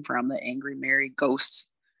came from, the angry Mary ghost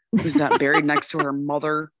who's not buried next to her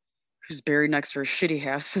mother, who's buried next to her shitty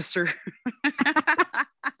half-sister.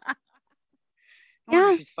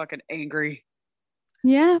 Yeah. She's fucking angry.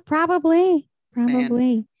 Yeah, probably.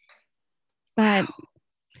 Man. But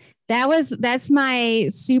that's my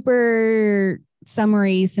super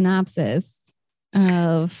summary synopsis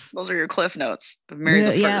of. Those are your cliff notes of Mary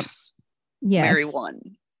the First. Yes. Mary 1.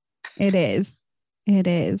 It is.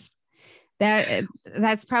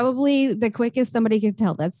 That's probably the quickest somebody could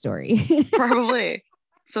tell that story. Probably.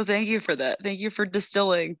 So thank you for that. Thank you for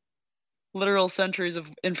distilling literal centuries of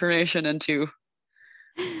information into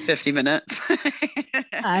 50 minutes.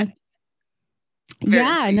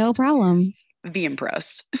 Yeah, no problem. Be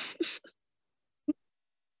impressed.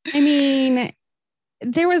 I mean,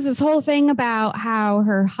 there was this whole thing about how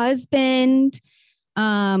her husband,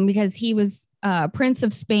 because he was Prince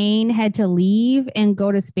of Spain, had to leave and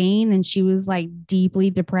go to Spain, and she was like deeply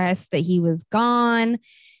depressed that he was gone.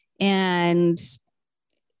 And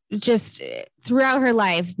just throughout her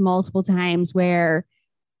life, multiple times where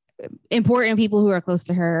important people who are close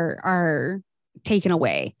to her are taken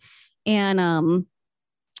away. And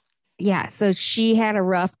so she had a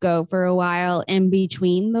rough go for a while in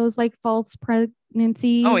between those like false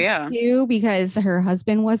pregnancies too, because her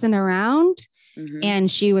husband wasn't around.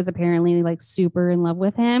 And she was apparently like super in love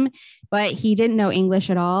with him, but he didn't know English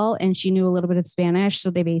at all, and she knew a little bit of Spanish, so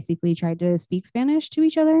they basically tried to speak Spanish to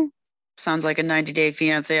each other. Sounds like a 90-day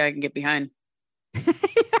fiance I can get behind.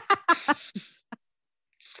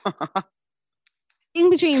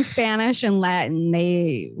 In between Spanish and Latin,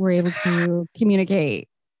 they were able to communicate.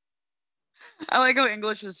 I like how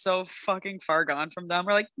English is so fucking far gone from them.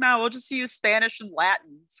 We're like, no, we'll just use Spanish and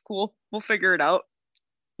Latin. It's cool. We'll figure it out.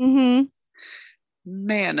 Mm-hmm.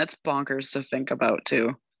 Man, that's bonkers to think about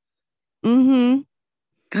too. Mm-hmm.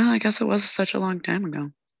 God, I guess it was such a long time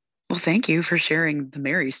ago. Well, thank you for sharing the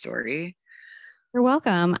Mary story. You're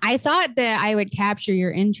welcome. I thought that I would capture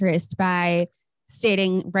your interest by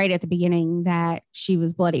stating right at the beginning that she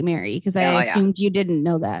was Bloody Mary, because I assumed you didn't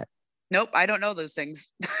know that. Nope, I don't know those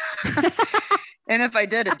things. And if I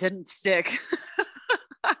did, it didn't stick.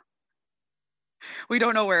 We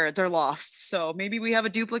don't know where they're lost. So maybe we have a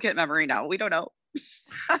duplicate memory now. We don't know.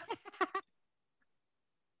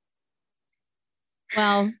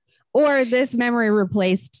 Well, or this memory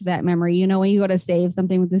replaced that memory. You know, when you go to save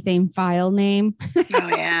something with the same file name. Oh,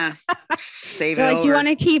 yeah. Save it like, over. do you want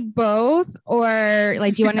to keep both? Or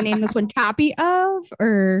like, do you want to name this one copy of?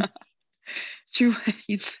 Or like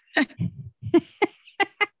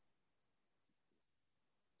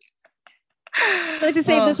to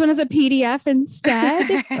save this one as a PDF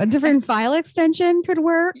instead. A different file extension could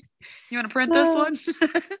work. You want to print this one?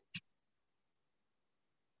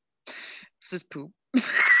 It's just poop.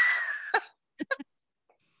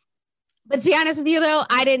 But to be honest with you, though,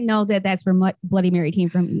 I didn't know that that's where Bloody Mary came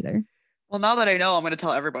from either. Well, now that I know, I'm going to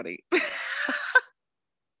tell everybody.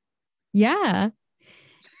 Yeah.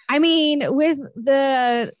 I mean, with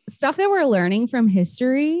the stuff that we're learning from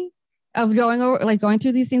history of going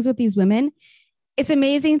through these things with these women, it's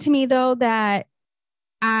amazing to me, though, that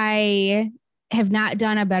I have not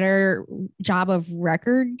done a better job of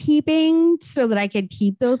record keeping so that I could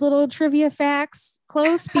keep those little trivia facts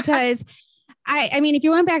close. Because I mean, if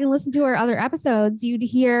you went back and listened to our other episodes, you'd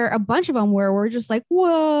hear a bunch of them where we're just like,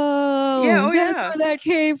 whoa, that's where that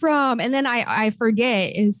came from. And then I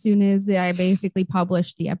forget as soon as I basically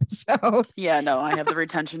publish the episode. Yeah, no, I have the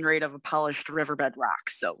retention rate of a polished riverbed rock.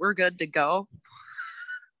 So we're good to go.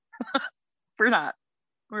 We're not.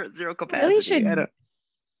 We're at zero capacity.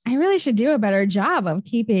 I really should do a better job of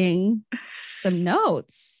keeping some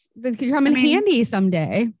notes that could come in handy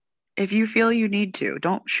someday. If you feel you need to,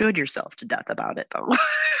 don't should yourself to death about it, though.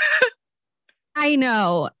 I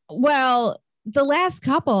know. Well, the last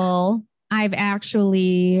couple I've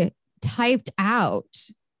actually typed out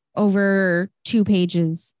over 2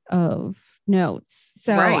 pages of notes.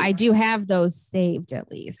 So I do have those saved at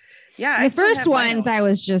least. Yeah. The first ones I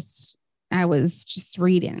was just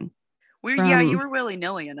reading. You were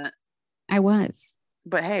willy-nilly in it. I was.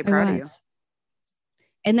 But hey, proud of you.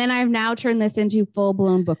 And then I've now turned this into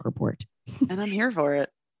full-blown book report. And I'm here for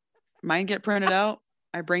it. Mine get printed out.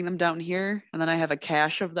 I bring them down here, and then I have a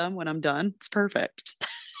cache of them when I'm done. It's perfect.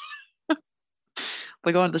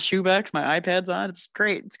 Like going to the shoebox, my iPad's on. It's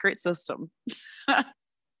great. It's a great system.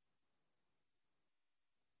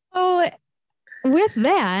 Oh, with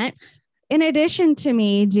that, in addition to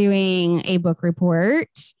me doing a book report,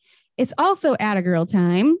 it's also Atta Girl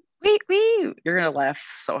time. Wee. You're going to laugh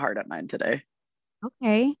so hard at mine today.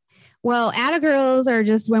 Okay. Well, Atta Girls are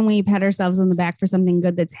just when we pat ourselves on the back for something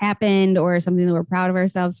good that's happened or something that we're proud of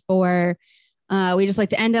ourselves for. We just like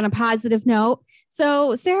to end on a positive note.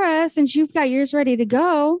 So, Sarah, since you've got yours ready to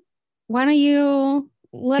go, why don't you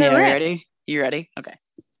let it rip? You ready? Okay.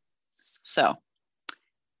 So,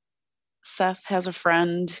 Seth has a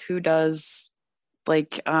friend who does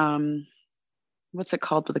like, what's it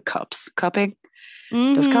called with the cups? Cupping?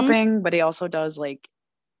 Mm-hmm. Does cupping, but he also does like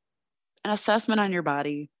an assessment on your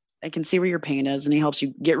body. I can see where your pain is, and he helps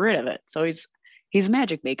you get rid of it. So he's a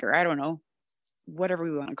magic maker. I don't know, whatever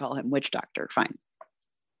we want to call him, witch doctor. Fine.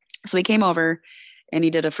 So he came over and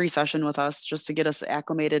he did a free session with us just to get us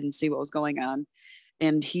acclimated and see what was going on.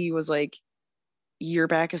 And he was like, your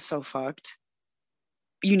back is so fucked.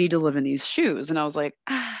 You need to live in these shoes. And I was like,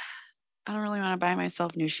 I don't really want to buy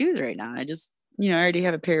myself new shoes right now. I just, I already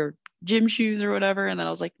have a pair of gym shoes or whatever. And then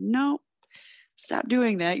I was like, no, stop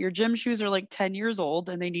doing that. Your gym shoes are like 10 years old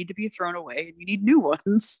and they need to be thrown away and you need new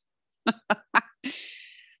ones.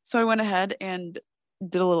 So I went ahead and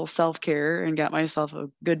did a little self-care and got myself a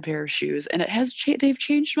good pair of shoes. And they've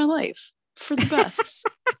changed my life for the best.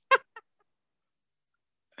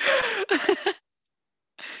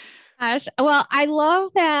 Gosh, well, I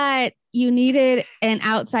love that you needed an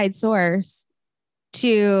outside source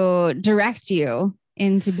to direct you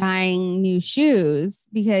into buying new shoes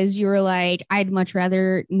because you were like, I'd much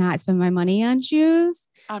rather not spend my money on shoes.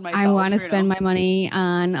 On myself, I want to spend my money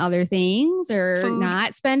on other things or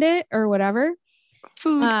not spend it or whatever.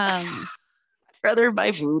 Food. I'd rather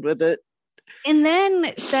buy food with it. And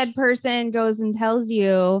then said person goes and tells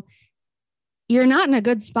you you're not in a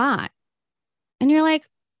good spot. And you're like,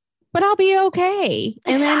 but I'll be okay.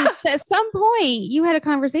 And then at some point you had a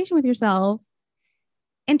conversation with yourself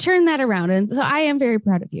and turned that around. And so I am very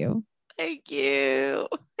proud of you. Thank you.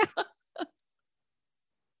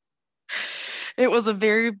 It was a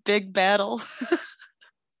very big battle.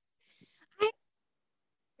 I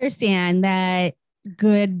understand that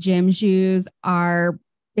good gym shoes are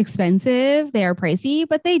expensive. They are pricey,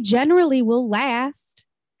 but they generally will last.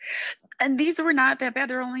 And these were not that bad.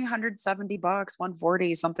 They're only $170,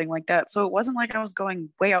 $140, something like that. So it wasn't like I was going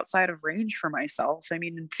way outside of range for myself. I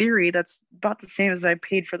mean, in theory, that's about the same as I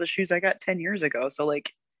paid for the shoes I got 10 years ago. So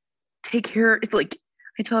like, take care. It's like,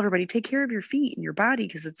 I tell everybody, take care of your feet and your body,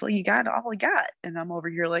 because it's like you got all you got. And I'm over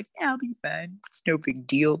here like, yeah, I'll be fine. It's no big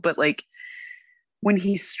deal. But like when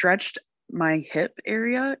he stretched my hip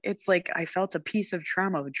area, it's like I felt a piece of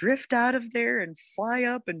trauma drift out of there and fly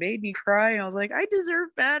up and made me cry. And I was like, I deserve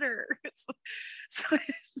better. So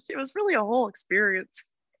it was really a whole experience.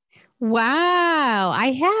 Wow.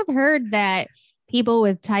 I have heard that people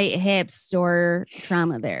with tight hips store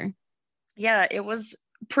trauma there. Yeah, it was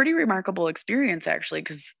pretty remarkable experience, actually,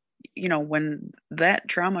 because you know, when that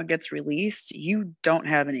trauma gets released, you don't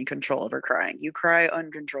have any control over crying. You cry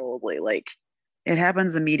uncontrollably. Like it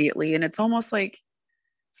happens immediately. And it's almost like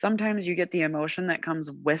sometimes you get the emotion that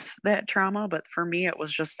comes with that trauma. But for me, it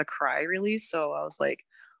was just the cry release. So I was like,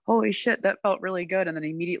 holy shit, that felt really good. And then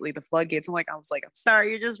immediately the floodgates, I was like, I'm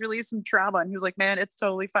sorry, you just released some trauma. And he was like, man, it's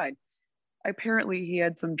totally fine. Apparently he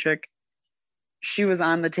had some chick. She was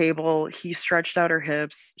on the table. He stretched out her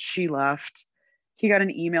hips. She left. He got an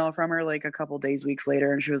email from her like a couple days, weeks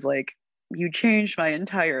later. And she was like, you changed my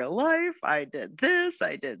entire life. I did this.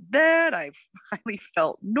 I did that. I finally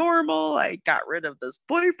felt normal. I got rid of this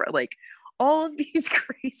boyfriend. Like all of these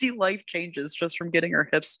crazy life changes just from getting her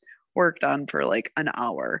hips worked on for like an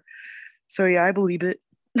hour. So yeah, I believe it.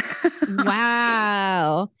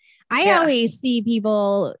 Wow. I always see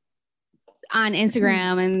people on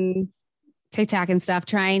Instagram and TikTok and stuff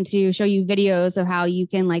trying to show you videos of how you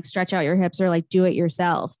can like stretch out your hips or like do it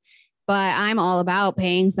yourself. But I'm all about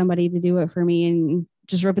paying somebody to do it for me and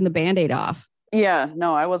just ripping the Band-Aid off. Yeah,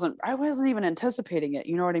 no, I wasn't even anticipating it.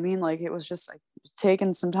 You know what I mean? Like it was just I was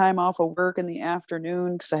taking some time off of work in the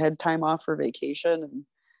afternoon because I had time off for vacation, and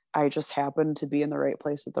I just happened to be in the right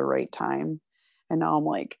place at the right time. And now I'm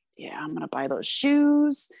like, yeah, I'm going to buy those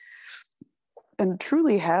shoes, and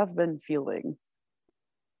truly have been feeling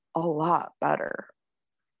a lot better.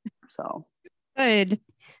 So good.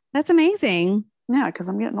 That's amazing. Yeah, because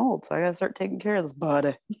I'm getting old, so I gotta start taking care of this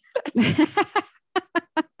body.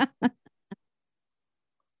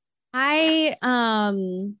 I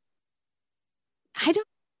don't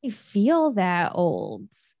really feel that old.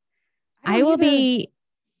 I will be,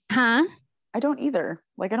 huh? I don't either.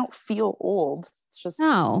 Like I don't feel old. It's just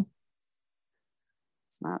no.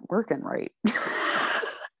 It's not working right.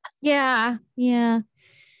 Yeah.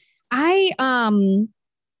 I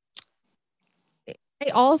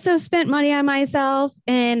also spent money on myself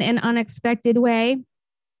in an unexpected way.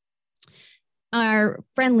 Our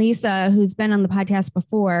friend Lisa, who's been on the podcast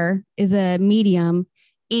before, is a medium,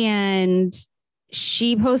 and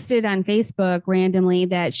she posted on Facebook randomly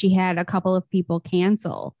that she had a couple of people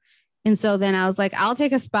cancel. And so then I was like, I'll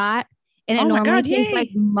take a spot. And it normally takes like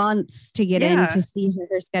months to get in to see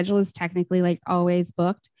her schedule is technically like always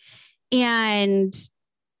booked. And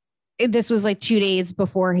this was like 2 days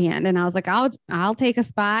beforehand. And I was like, I'll take a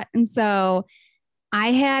spot. And so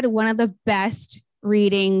I had one of the best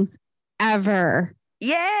readings ever.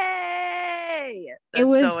 Yay! It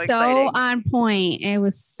was so on point. It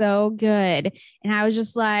was so good. And I was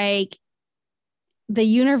just like, the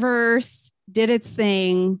universe did its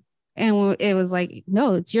thing. And it was like,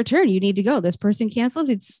 no, it's your turn. You need to go. This person canceled.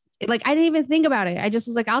 It's like, I didn't even think about it. I just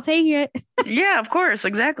was like, I'll take it. Yeah, of course.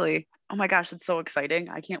 Exactly. Oh my gosh, it's so exciting.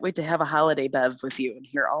 I can't wait to have a holiday bev with you and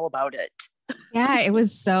hear all about it. Yeah, it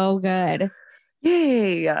was so good.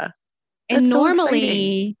 Yay. And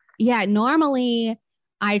normally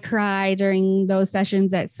I cry during those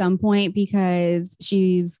sessions at some point because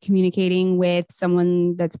she's communicating with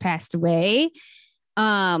someone that's passed away.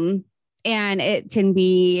 And it can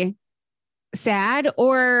be sad,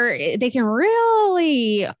 or they can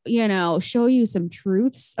really, show you some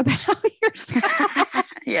truths about yourself.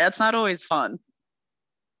 Yeah, it's not always fun.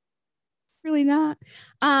 Really not.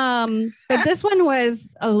 But this one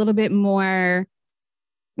was a little bit more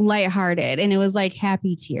lighthearted, and it was like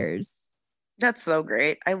happy tears. That's so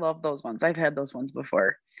great. I love those ones. I've had those ones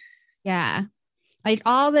before. Yeah. Like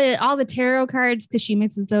all the tarot cards, because she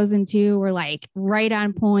mixes those in too, were like right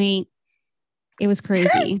on point. It was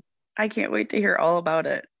crazy. I can't wait to hear all about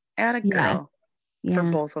it. Atta girl for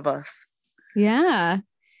both of us. Yeah.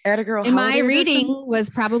 Atta girl. And my reading was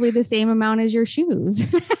probably the same amount as your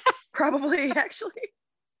shoes. Probably, actually.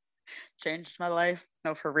 Changed my life.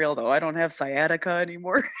 No, for real though. I don't have sciatica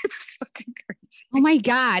anymore. It's fucking crazy. Oh my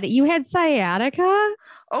God. You had sciatica?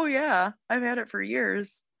 Oh yeah. I've had it for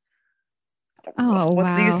years. Oh,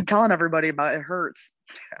 what's the use of telling everybody about it? Hurts.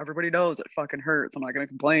 Everybody knows it fucking hurts. I'm not going to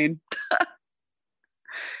complain.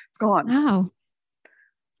 It's gone. Wow.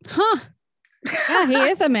 Huh. Yeah, he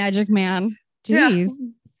is a magic man. Jeez.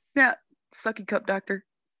 Yeah. Sucky cup doctor.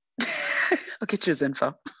 I'll get you his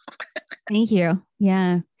info. Thank you.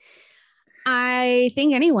 Yeah. I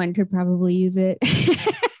think anyone could probably use it.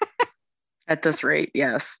 At this rate,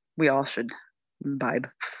 yes. We all should imbibe.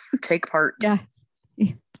 Take part. Yeah.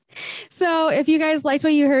 So if you guys liked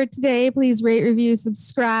what you heard today, please rate, review,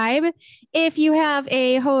 subscribe. If you have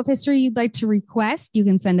a Hoe of History you'd like to request, you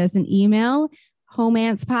can send us an email,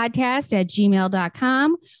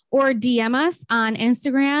 homancepodcast@gmail.com, or DM us on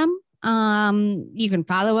Instagram. You can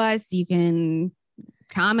follow us. You can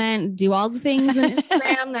comment, do all the things on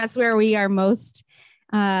Instagram. That's where we are most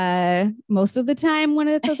of the time when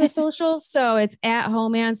it's the socials. So it's at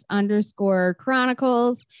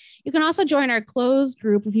homance_chronicles. You can also join our closed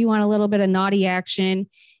group if you want a little bit of naughty action.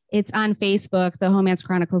 It's on Facebook, the Homance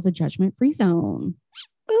Chronicles, a Judgment-Free Zone.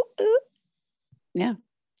 Ooh, ooh. Yeah.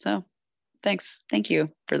 So thanks. Thank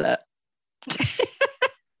you for that.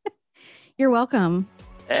 You're welcome.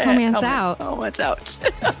 Homance out. Homance out.